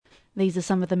These are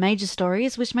some of the major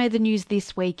stories which made the news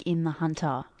this week in The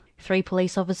Hunter. 3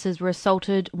 police officers were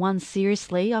assaulted, one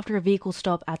seriously, after a vehicle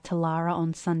stop at Talara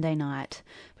on Sunday night.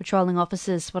 Patrolling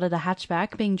officers spotted a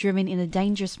hatchback being driven in a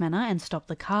dangerous manner and stopped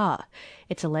the car.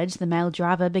 It's alleged the male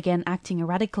driver began acting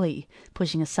erratically,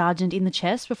 pushing a sergeant in the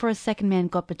chest before a second man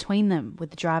got between them, with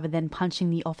the driver then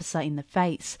punching the officer in the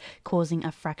face, causing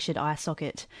a fractured eye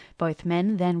socket. Both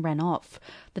men then ran off.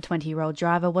 The 20-year-old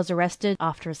driver was arrested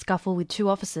after a scuffle with 2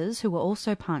 officers who were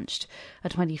also punched. A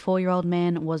 24-year-old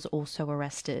man was also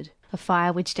arrested. A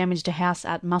fire which damaged a house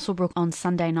at Muswellbrook on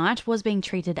Sunday night was being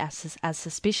treated as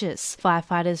suspicious.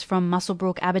 Firefighters from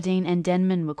Muswellbrook, Aberdeen and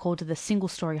Denman were called to the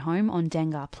single-storey home on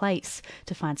Dangar Place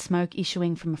to find smoke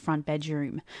issuing from a front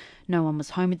bedroom. No one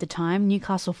was home at the time.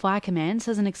 Newcastle Fire Command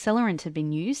says an accelerant had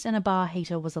been used and a bar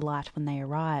heater was alight when they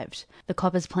arrived. The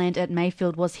Coppers plant at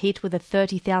Mayfield was hit with a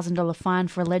 $30,000 fine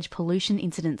for alleged pollution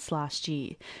incidents last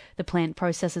year. The plant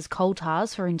processes coal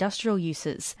tars for industrial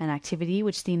uses, an activity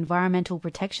which the Environmental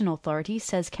Protection Authority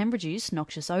says can produce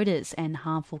noxious odours and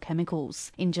harmful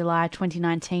chemicals. In July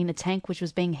 2019, a tank which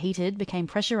was being heated became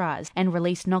pressurised and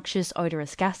released noxious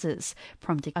odorous gases,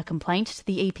 prompting a complaint to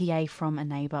the EPA from a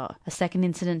neighbour. A second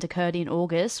incident occurred in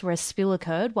August where a spill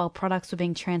occurred while products were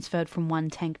being transferred from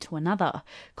one tank to another.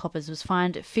 Coppers was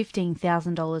fined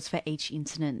 $15,000 for each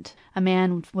incident. A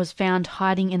man was found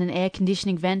hiding in an air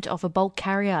conditioning vent of a bulk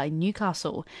carrier in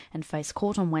Newcastle and faced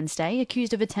court on Wednesday,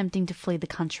 accused of attempting to flee the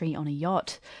country on a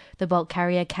yacht. The bulk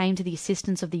carrier came to the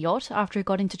assistance of the yacht after it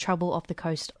got into trouble off the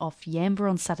coast of Yamba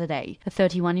on Saturday. A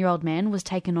 31-year-old man was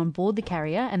taken on board the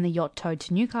carrier and the yacht towed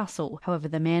to Newcastle. However,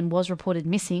 the man was reported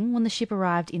missing when the ship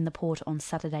arrived in the port on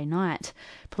Saturday night.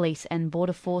 Police and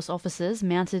Border Force officers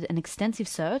mounted an extensive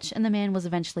search and the man was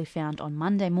eventually found on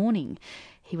Monday morning.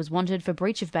 He was wanted for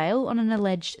breach of bail on an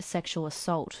alleged sexual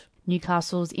assault.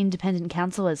 Newcastle's independent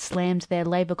councillors slammed their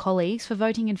Labor colleagues for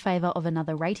voting in favour of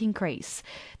another rate increase.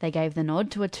 They gave the nod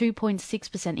to a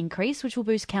 2.6% increase, which will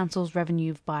boost council's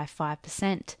revenue by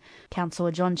 5%.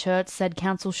 Councillor John Church said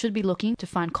council should be looking to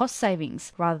find cost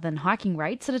savings rather than hiking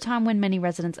rates at a time when many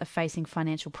residents are facing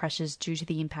financial pressures due to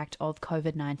the impact of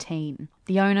COVID-19.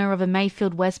 The owner of a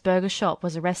Mayfield West burger shop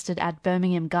was arrested at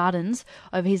Birmingham Gardens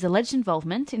over his alleged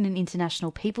involvement in an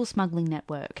international people smuggling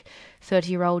network.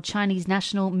 30-year-old Chinese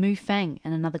national Mu Feng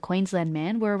and another Queensland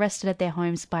man were arrested at their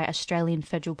homes by Australian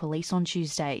Federal Police on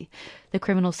Tuesday. The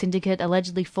criminal syndicate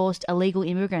allegedly forced illegal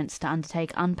immigrants to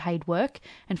undertake unpaid work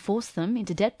and forced them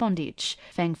into debt bondage.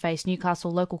 Feng faced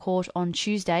Newcastle local court on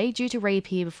Tuesday, due to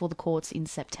reappear before the courts in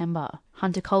September.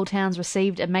 Hunter Coal Towns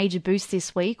received a major boost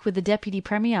this week, with the Deputy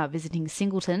Premier visiting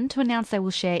Singleton to announce they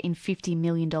will share in $50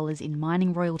 million in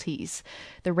mining royalties.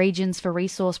 The Regions for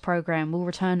Resource program will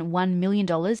return $1 million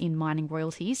in mining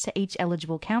royalties to each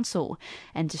eligible council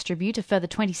and distribute a further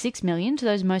 $26 million to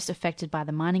those most affected by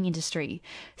the mining industry.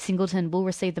 Singleton will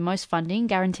receive the most funding,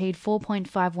 guaranteed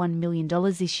 $4.51 million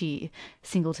this year.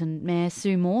 Singleton Mayor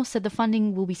Sue Moore said the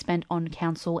funding will be spent on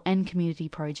council and community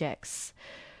projects.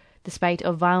 The spate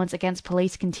of violence against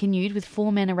police continued, with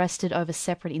 4 men arrested over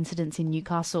separate incidents in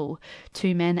Newcastle.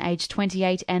 2 men aged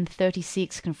 28 and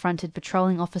 36 confronted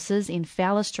patrolling officers in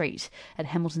Fowler Street at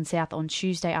Hamilton South on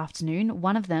Tuesday afternoon,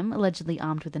 one of them allegedly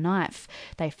armed with a knife.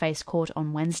 They faced court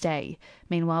on Wednesday.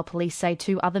 Meanwhile, police say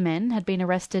 2 other men had been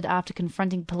arrested after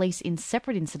confronting police in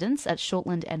separate incidents at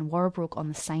Shortland and Warrabrook on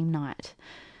the same night.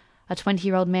 A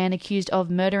 20-year-old man accused of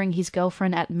murdering his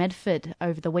girlfriend at Medford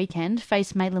over the weekend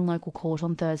faced Maitland local court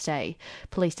on Thursday.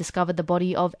 Police discovered the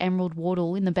body of Emerald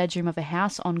Wardle in the bedroom of a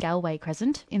house on Galway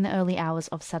Crescent in the early hours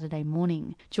of Saturday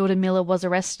morning. Jordan Miller was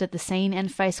arrested at the scene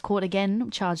and faced court again,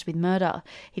 charged with murder.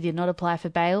 He did not apply for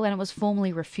bail and it was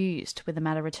formally refused, with the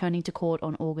matter returning to court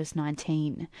on August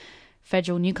 19.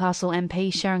 Federal Newcastle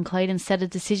MP Sharon Clayton said a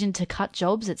decision to cut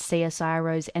jobs at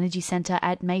CSIRO's Energy Centre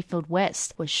at Mayfield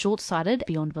West was short-sighted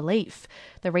beyond belief.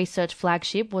 The research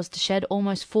flagship was to shed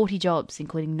almost 40 jobs,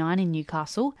 including 9 in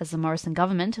Newcastle, as the Morrison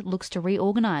government looks to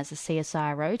reorganise the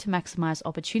CSIRO to maximise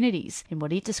opportunities in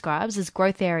what it describes as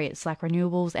growth areas like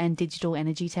renewables and digital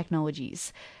energy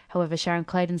technologies. However, Sharon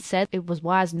Clayton said it was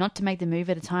wise not to make the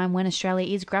move at a time when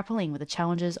Australia is grappling with the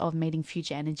challenges of meeting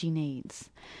future energy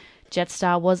needs.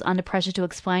 Jetstar was under pressure to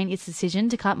explain its decision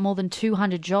to cut more than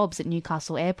 200 jobs at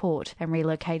Newcastle Airport and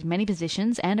relocate many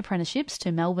positions and apprenticeships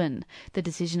to Melbourne. The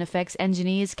decision affects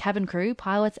engineers, cabin crew,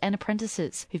 pilots and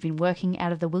apprentices who've been working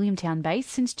out of the Williamtown base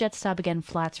since Jetstar began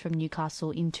flights from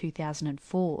Newcastle in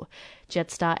 2004.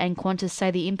 Jetstar and Qantas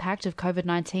say the impact of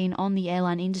COVID-19 on the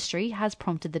airline industry has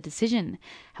prompted the decision.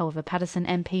 However, Patterson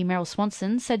MP Meryl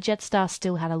Swanson said Jetstar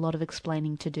still had a lot of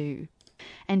explaining to do.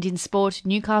 And in sport,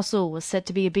 Newcastle was set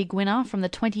to be a big winner from the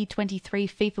 2023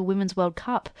 FIFA Women's World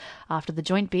Cup after the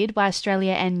joint bid by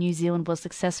Australia and New Zealand was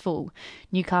successful.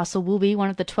 Newcastle will be one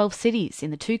of the 12 cities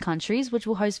in the two countries which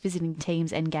will host visiting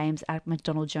teams and games at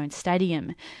McDonald Jones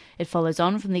Stadium. It follows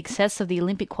on from the success of the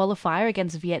Olympic qualifier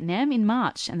against Vietnam in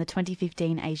March and the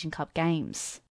 2015 Asian Cup Games.